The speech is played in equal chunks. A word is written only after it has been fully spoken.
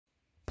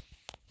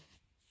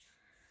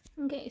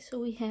Okay, so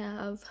we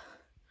have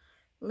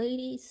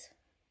ladies,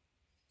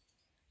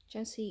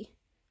 Jesse,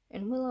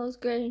 and Willow's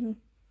grading.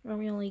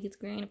 Romeo only gets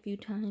grading a few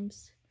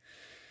times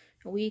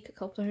a week, a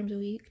couple times a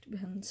week,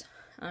 depends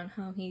on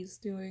how he's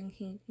doing.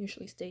 He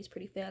usually stays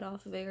pretty fat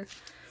off of air.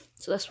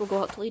 So this will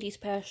go out to ladies'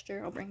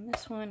 pasture. I'll bring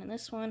this one and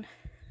this one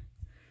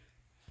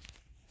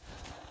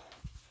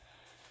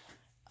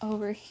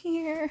over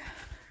here.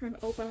 I'm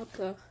gonna open up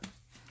the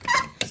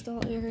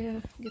stall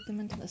area, get them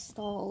into the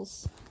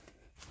stalls.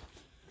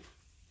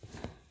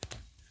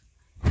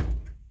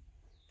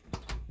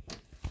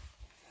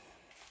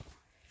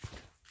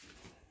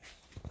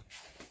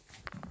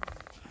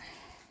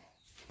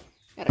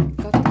 Gotta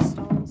go to the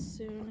stalls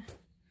soon.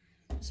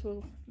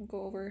 So we'll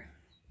go over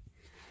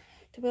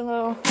to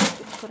Willow,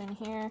 put in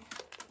here.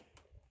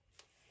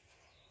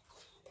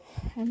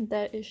 And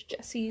that is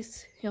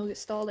Jesse's. He'll get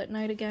stalled at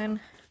night again.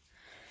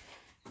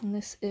 And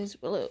this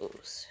is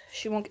Willow's.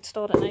 She won't get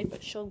stalled at night,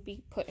 but she'll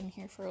be put in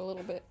here for a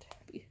little bit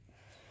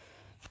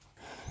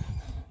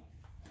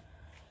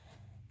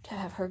to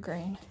have her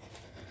grain.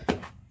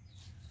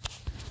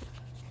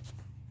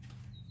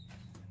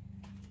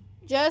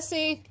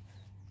 Jesse!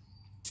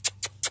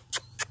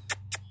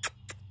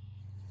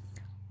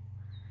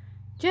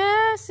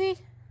 Jesse!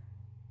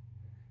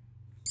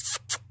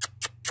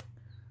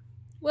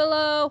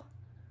 Willow!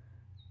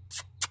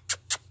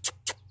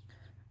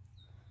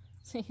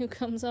 See who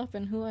comes up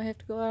and who I have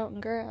to go out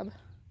and grab.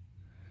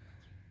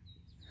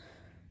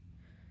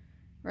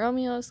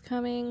 Romeo's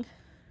coming.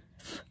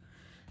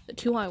 The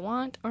two I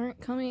want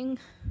aren't coming.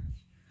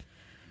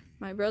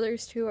 My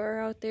brother's two are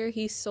out there.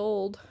 He's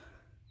sold.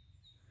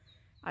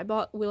 I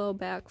bought Willow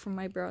back from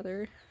my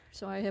brother,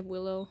 so I have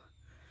Willow.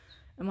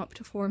 I'm up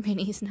to 4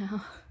 minis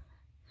now.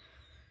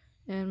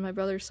 And my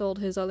brother sold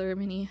his other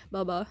mini,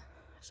 Bubba,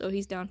 so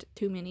he's down to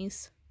 2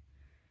 minis.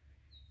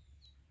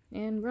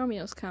 And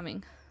Romeo's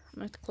coming. I'm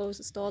gonna have to close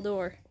the stall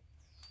doors.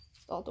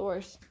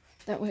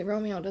 That way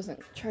Romeo doesn't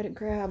try to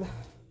grab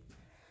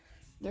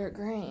their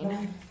grain.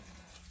 I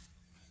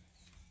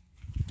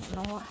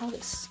don't know how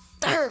this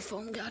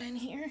styrofoam got in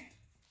here.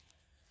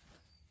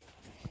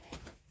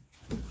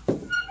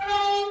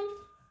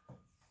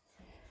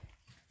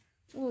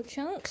 Little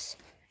chunks.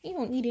 You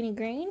don't need any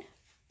grain.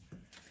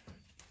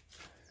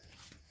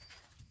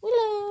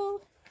 Willow.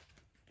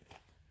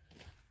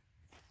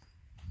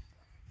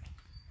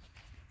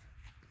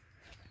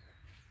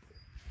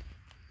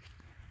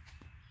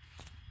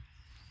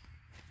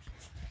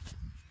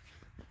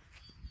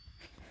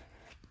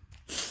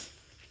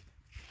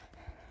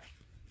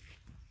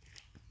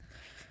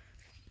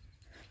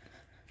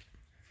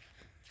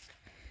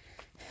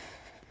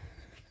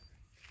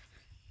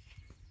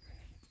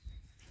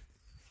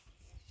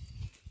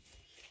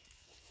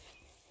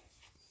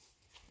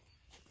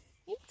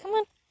 Come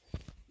on.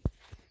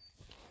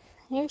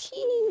 There she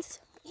is.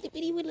 Itty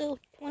bitty Willow.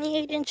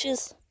 28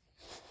 inches.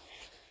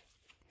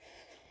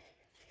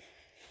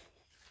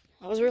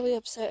 I was really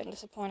upset and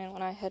disappointed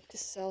when I had to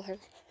sell her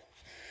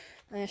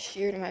last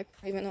year to my,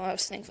 even though I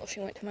was thankful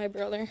she went to my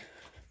brother.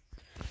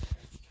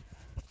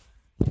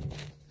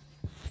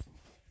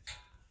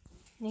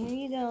 There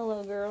you go,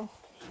 little girl.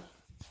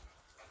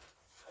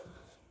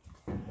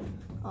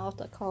 I'll have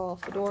to call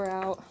Fedora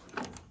out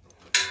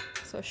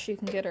so she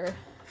can get her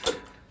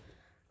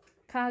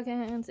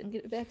coggins and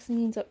get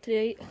vaccines up to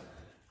date.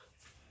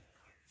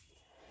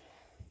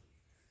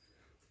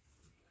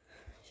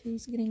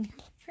 She's getting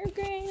her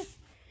grain.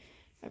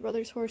 My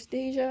brother's horse,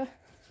 Deja.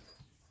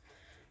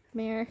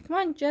 Mare. Come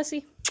on,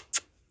 Jesse.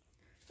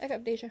 Back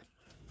up, Deja.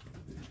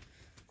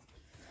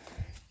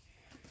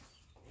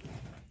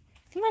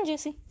 Come on,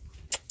 Jesse.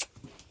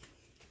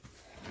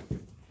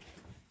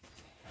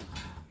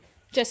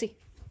 Jesse.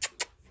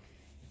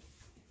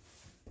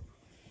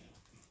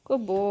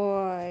 Good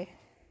boy.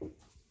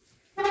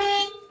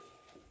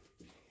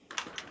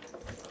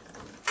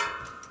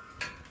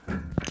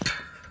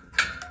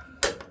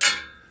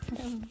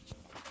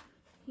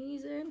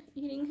 He's in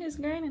eating his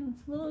grain and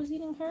Willow's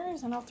eating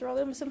hers, and I'll throw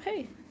them some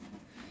hay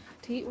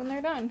to eat when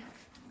they're done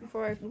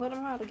before I let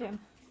them out again.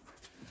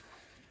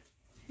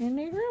 And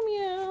there's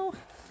Romeo.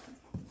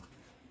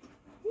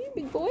 You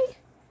big boy.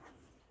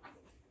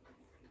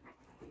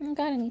 I don't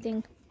got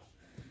anything.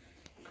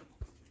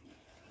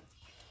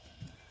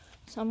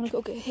 So I'm gonna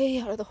go get hay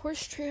out of the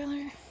horse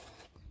trailer.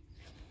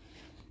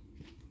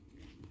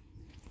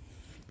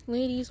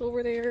 Lady's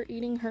over there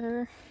eating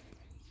her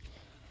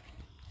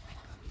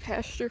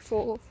pasture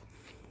full of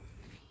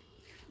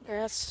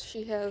grass.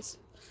 She has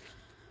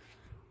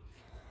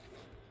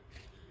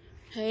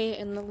hay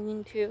in the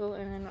lean-to,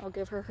 and I'll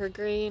give her her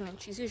grain,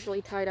 and she's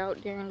usually tied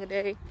out during the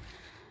day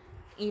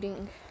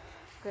eating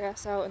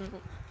grass out in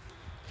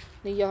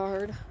the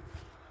yard.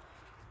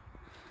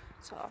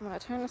 So I'm gonna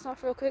turn this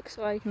off real quick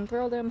so I can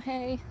throw them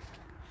hay,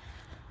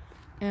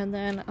 and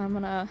then I'm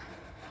gonna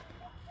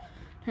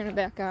turn it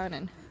back on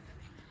and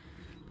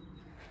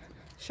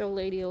show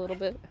Lady a little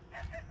bit.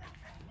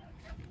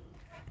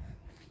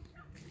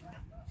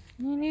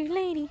 And there's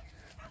Lady.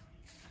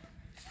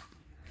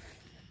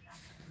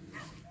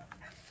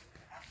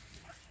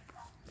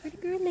 Pretty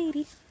Good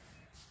lady.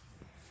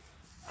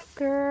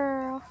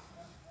 Girl.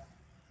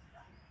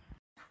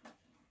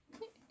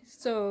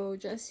 So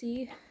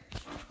Jesse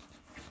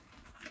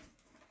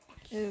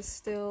is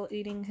still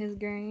eating his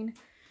grain.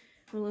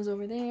 Willow's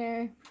over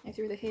there. I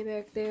threw the hay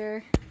back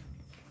there.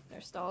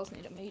 Their stalls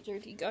need a major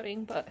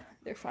de-gutting, but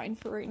they're fine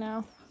for right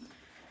now.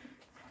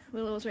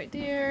 Willow's right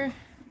there.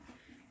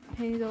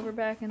 Hay's over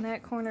back in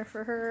that corner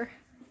for her,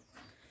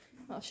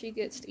 while she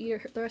gets to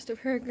eat the rest of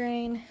her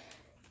grain.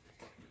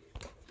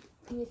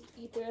 He needs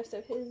to eat the rest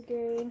of his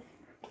grain.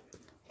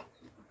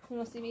 He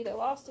must have either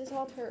lost his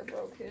halter or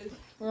broke his.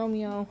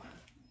 Romeo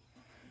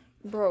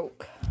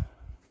broke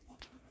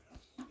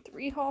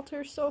 3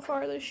 halters so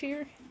far this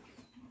year.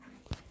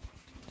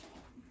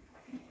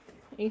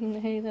 Eating the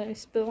hay that I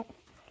spilt.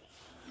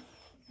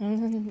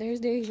 And then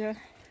there's Deja.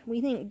 We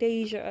think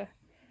Deja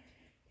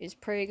is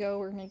prego.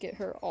 We're gonna get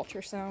her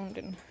ultrasound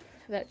and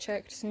that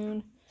checked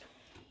soon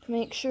to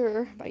make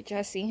sure by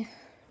Jesse.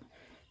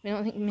 I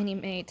don't think Minnie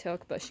May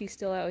took, but she's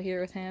still out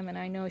here with him, and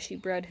I know she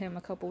bred him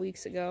a couple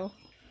weeks ago.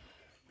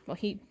 Well,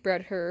 he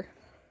bred her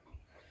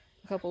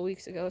a couple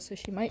weeks ago, so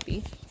she might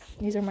be.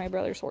 These are my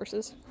brother's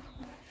horses.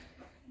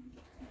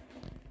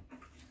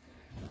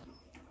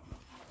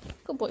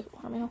 Good boy,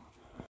 Romeo.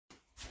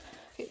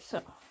 Okay,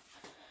 so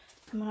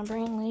I'm gonna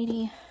bring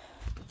Lady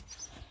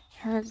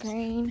her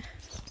grain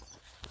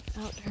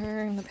out to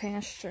her in the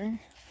pasture,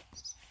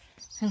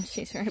 and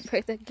she's right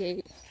by the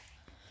gate,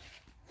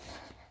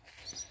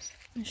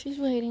 and she's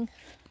waiting.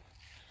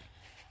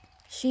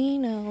 She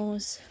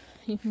knows.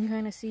 You can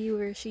kind of see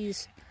where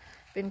she's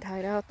been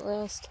tied out the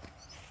last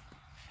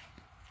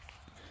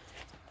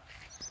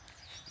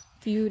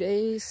few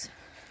days,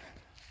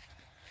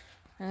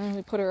 and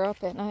we put her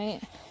up at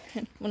night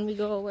when we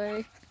go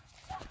away.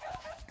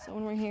 So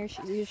when we're here,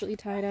 she's usually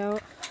tied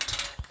out.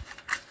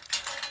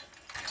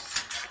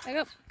 Back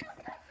up.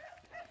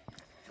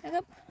 Back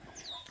up.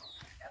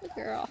 Good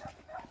girl.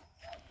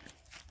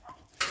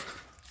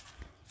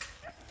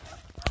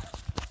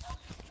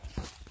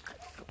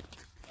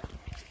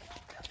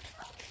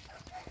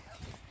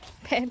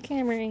 Bad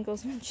camera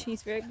angles when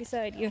she's right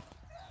beside you.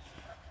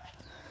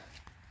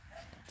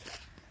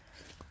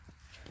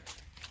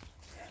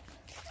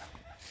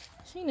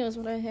 She knows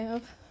what I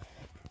have.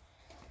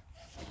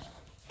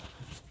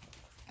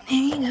 There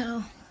you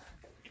go.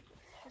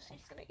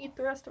 She's gonna eat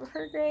the rest of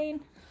her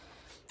grain.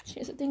 She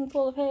has a thing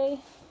full of hay.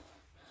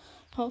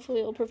 Hopefully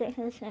it'll prevent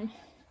her from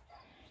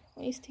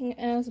wasting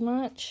as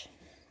much.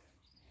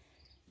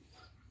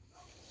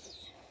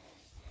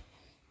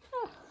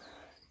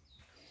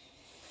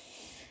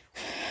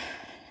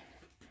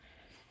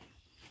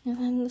 And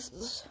then this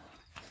is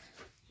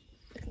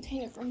the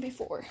container from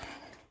before.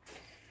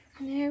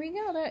 And there we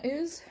go. That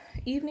is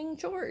evening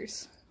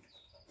chores.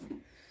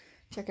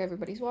 Check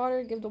everybody's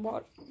water. Give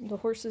the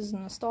horses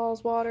in the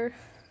stalls water.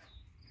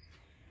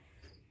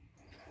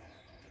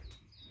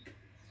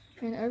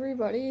 And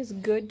everybody is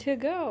good to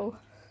go.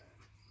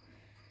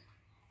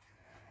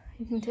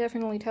 You can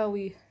definitely tell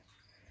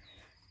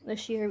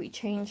this year we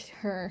changed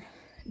her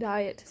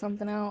diet to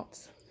something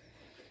else.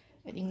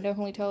 And you can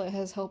definitely tell it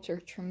has helped her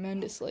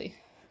tremendously.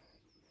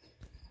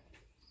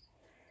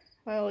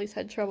 I always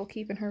had trouble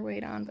keeping her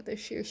weight on, but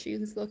this year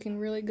she's looking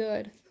really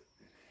good.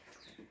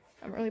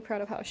 I'm really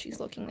proud of how she's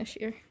looking this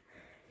year.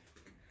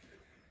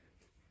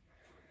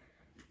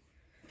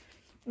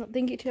 Well,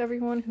 thank you to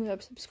everyone who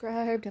have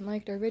subscribed and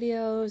liked our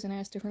videos and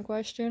asked different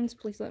questions.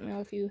 Please let me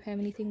know if you have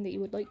anything that you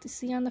would like to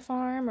see on the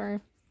farm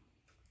or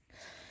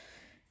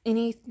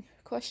any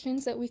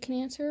questions that we can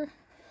answer.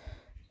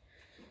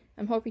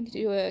 I'm hoping to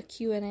do a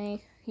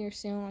Q&A here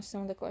soon with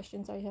some of the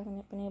questions I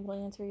haven't been able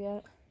to answer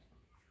yet.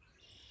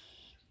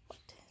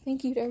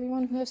 Thank you to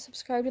everyone who has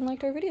subscribed and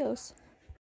liked our videos.